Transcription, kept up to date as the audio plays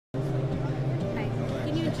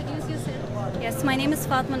Yes, my name is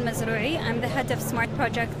Fatma Al-Mazroui. I'm the head of Smart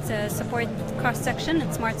Project Support Cross-Section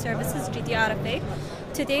and Smart Services, GTRFA.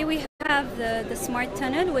 Today we have the Smart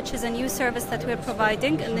Tunnel, which is a new service that we're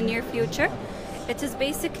providing in the near future. It is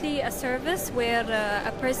basically a service where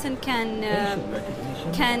a person can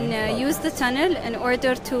use the tunnel in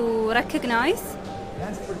order to recognize.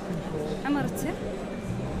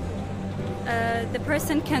 The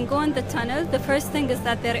person can go in the tunnel. The first thing is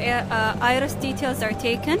that their iris details are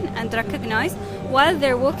taken and recognized. While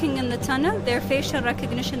they're walking in the tunnel, their facial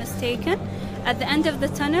recognition is taken. At the end of the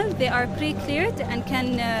tunnel, they are pre-cleared and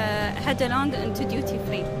can head along into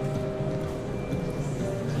duty-free.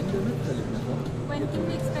 When can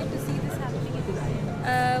we expect to see this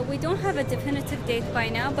happening? We don't have a definitive date by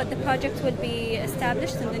now, but the project will be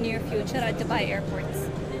established in the near future at Dubai airports.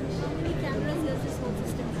 How many cameras does this whole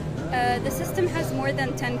system have? The system has more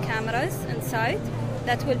than 10 cameras inside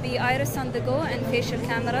that will be iris on the go and facial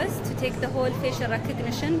cameras to take the whole facial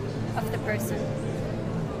recognition of the person.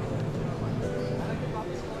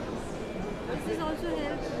 Does this also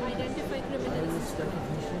help identify criminals?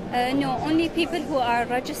 No, only people who are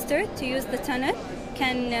registered to use the tunnel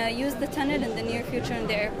can use the tunnel in the near future in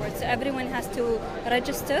the airport. So everyone has to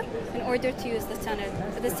register in order to use the tunnel.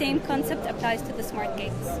 The same concept applies to the smart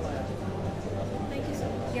gates. Thank you so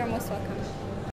much. You're most welcome.